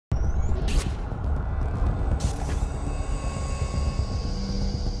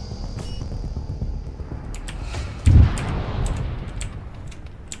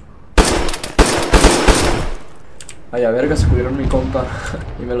Ay, a verga, se cubrieron mi compa.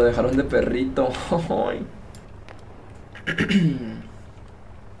 Y me lo dejaron de perrito.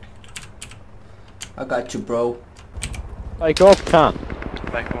 I got you, bro. Like off camp.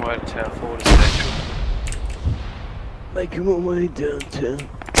 Make my way to town forward as central. Making my way downtown.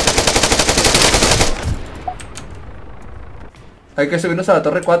 Hay que subirnos a la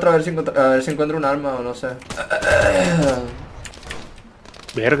torre 4 a ver si encuentro un arma o no sé.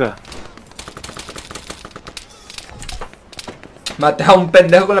 Verga. Maté a un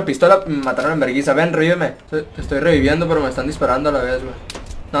pendejo con la pistola, me mataron en vergüenza. Ven, revíveme. Estoy reviviendo, pero me están disparando a la vez, güey.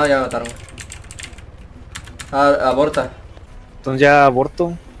 No, ya me mataron. Aborta. Entonces ya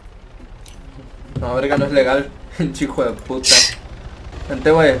aborto. No, verga, no es legal. Chico de puta. Vente,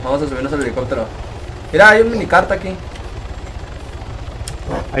 güey, vamos a subirnos al helicóptero. Mira, hay un minicarta aquí.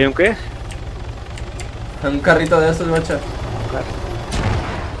 ¿Hay un qué? Un carrito de estos, guacha. Claro.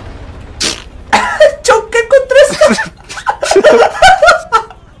 ¡Choqué contra esto!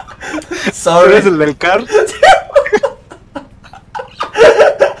 Sorry. ¿Eres el del car?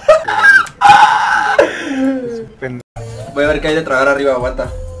 Voy a ver qué hay de tragar arriba, aguanta.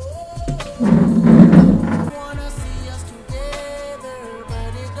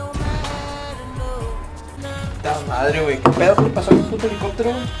 ¡Ta madre, güey! ¿Qué pedo que le pasó a mi puto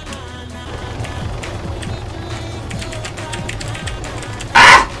helicóptero, güey?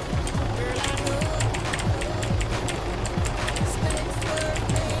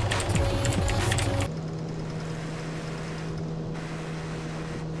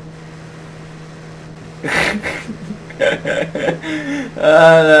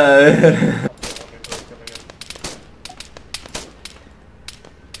 A la ver.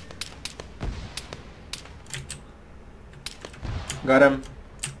 Got him.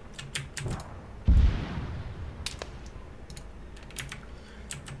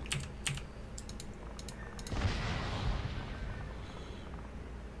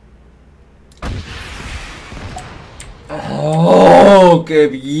 Oh, qué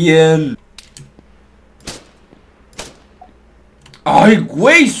bien. ¡Ay,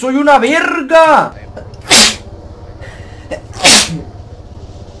 güey! ¡Soy una verga!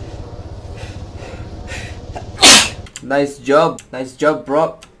 Nice job,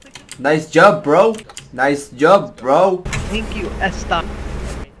 bro. Nice job, bro. Nice job, bro. Thank you, stop. I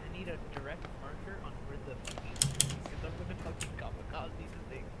need a direct marker on where the fucking because I'm gonna fucking kamikaze these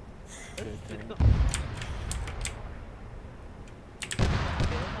things.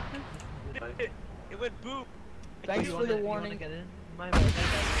 It went boom. Thanks for the warning. My bad.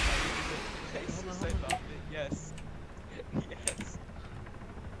 Yes. Yes.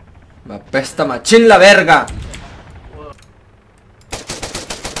 Me apesta machín la verga.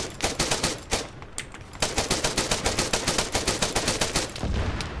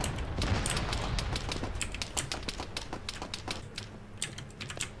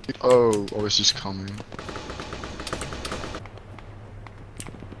 Oh, it's just coming.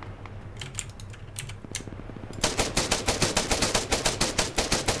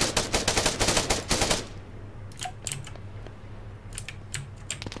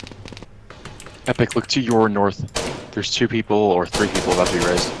 Epic, look to your north. There's 2 people or 3 people about to be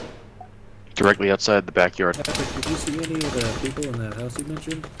raised. Directly outside the backyard. Epic, did you see any of the people in that house you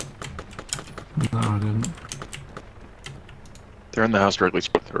mentioned? No, I didn't. They're in the house directly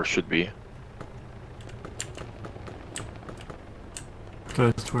south, or should be.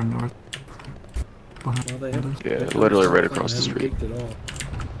 Guys, toward north. Behind Well, they haven't. Yeah, they literally right haven't across the street. peeked at all.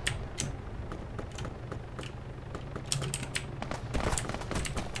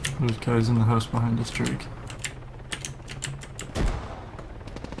 There's guys in the house behind us, Drake.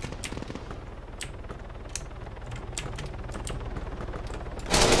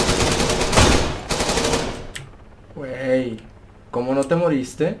 Wey, ¿cómo no te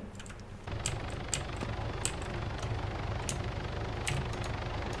moriste?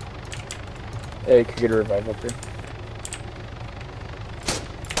 Hey, could get a revive up here.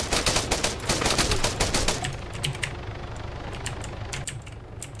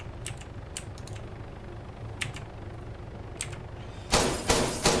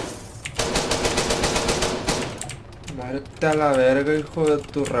 Muérete a la verga, hijo de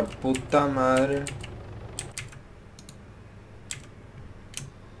tu reputa madre.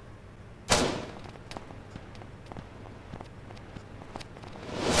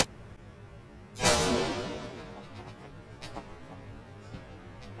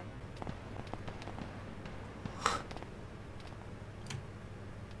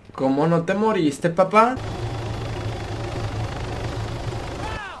 ¿Cómo no te moriste, papá?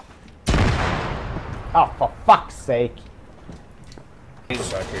 Oh, for fuck's sake.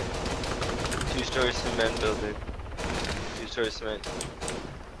 2-story cement building. towards cement.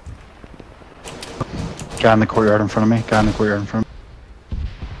 Guy in the courtyard in front of me. Guy in the courtyard in front of me.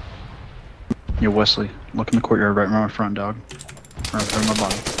 Yo, Wesley. Look in the courtyard right in my front, dog. Right in front of my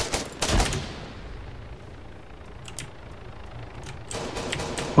body.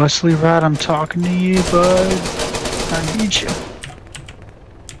 Wesley, right, I'm talking to you, bud. I need you.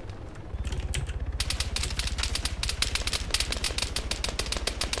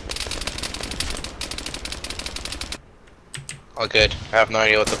 All good. I have no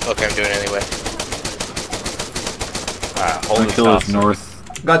idea what the fuck I'm doing anyway. Holy Kill is stuff.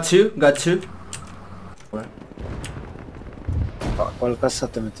 north. Got you, got you. ¿A cuál casa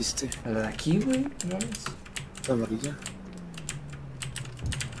te metiste? A la de aquí, güey. No mames. ¿La amarilla?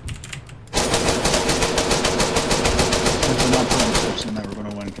 If we're not putting steps in that, we're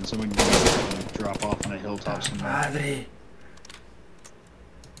gonna win. Can someone give me a drop off on a hilltop somewhere? Madre.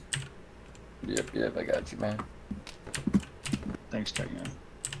 Yep, I got you, man. Thanks, Techno.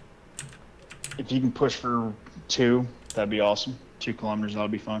 If you can push for 2, that'd be awesome. 2 kilometers, that'll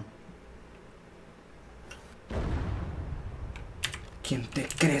be fun. ¿Quién te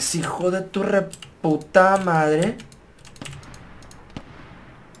crees, hijo de tu reputa madre?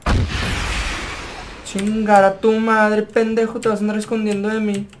 Chingar a tu madre, pendejo, te vas a andar escondiendo de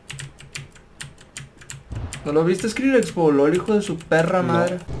mí. ¿No lo viste escribir Expo, lol, hijo de su perra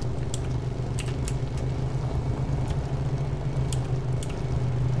madre?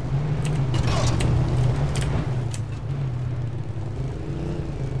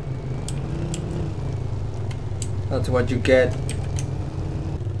 That's what you get.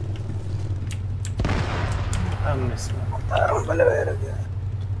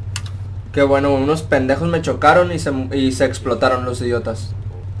 Qué bueno, unos pendejos me chocaron y se explotaron los idiotas.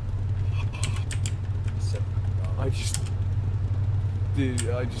 I just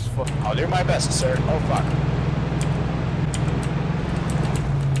fucking. I'll do my best, sir. Oh fuck.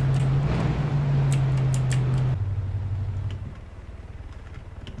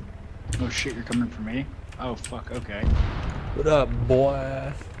 Oh shit, you're coming for me? Oh fuck, okay. What up,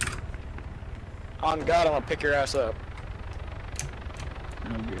 boy? On God, I'm gonna pick your ass up.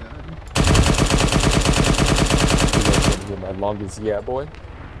 Oh god. My longest yeah, boy.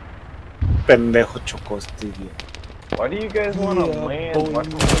 Pendejo chocó este idiota. Why do you guys want to land? What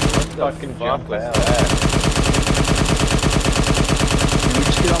fucking jump is that? Can we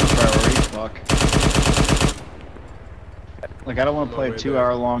just get on the priority? Fuck. Like, I don't want to play a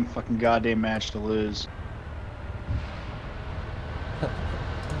 2-hour-long fucking goddamn match to lose.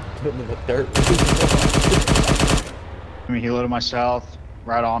 Put in the dirt. I mean, helo to my south,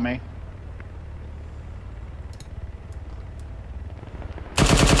 right on me.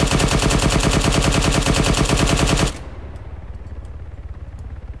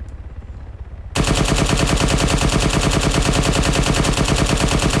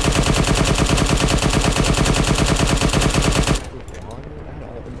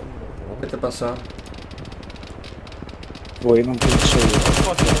 ¿Qué te pasó? Voy en un pinche...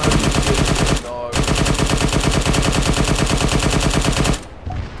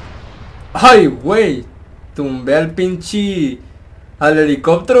 ¡Ay, güey! Tumbé al pinche... Al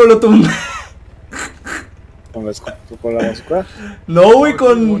helicóptero lo tumbé. ¿Con la bazooka? No, güey,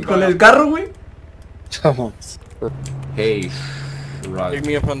 con el carro, güey. Vamos. Hey, shrug. Pick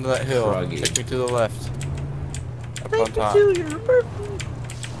me up on that hill. Shruggy. Take me to the left. Up on top.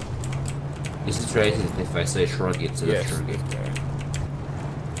 Is it racist if I say shruggy instead of shruggy?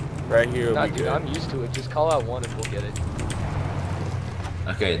 Right here. Nah, dude, I'm used to it. Just call out one and we'll get it.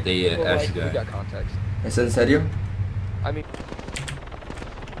 Okay, the Well, Ash like, we guy. got context. ¿Es en serio? I mean,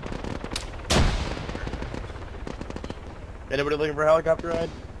 Anybody looking for a helicopter ride?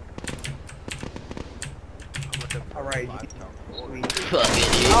 Alright.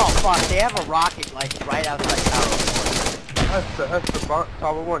 Oh fuck, they have a rocket like right outside tower. That's the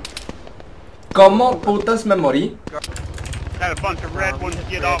Tower 1. ¿Cómo putas me morí? Had a bunch of red ones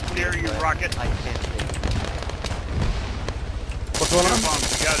get off near your rocket. I can't see. What's going on?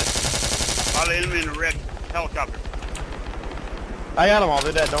 Got it. I'll hit him in a red helicopter. I got them all.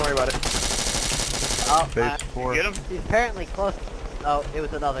 They're dead. Don't worry about it. Oh, Phase 4. get him? He's apparently close. Oh, it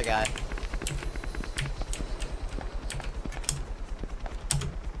was another guy.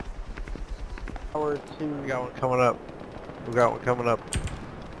 Tower 2. We got one coming up. We got one coming up.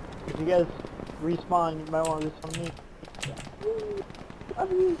 If you guys respawn, you might want to respawn me.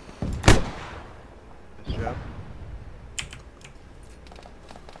 Nice job.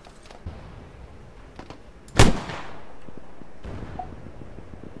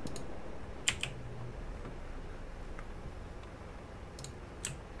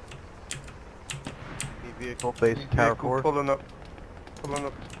 Full base tower core. Pulling up. Pulling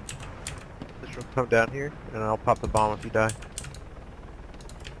up. This room, come down here, and I'll pop the bomb if you die.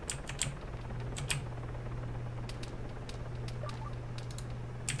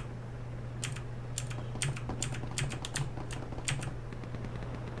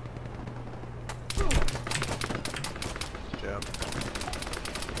 Good job.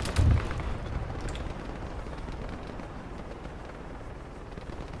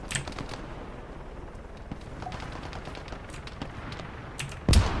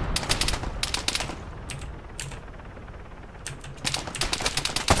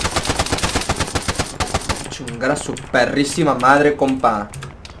 Chingar a su perrísima madre, compa.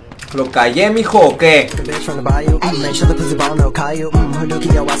 ¿Lo callé, mijo, o qué?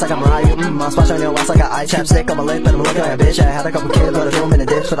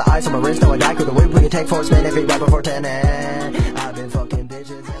 I've been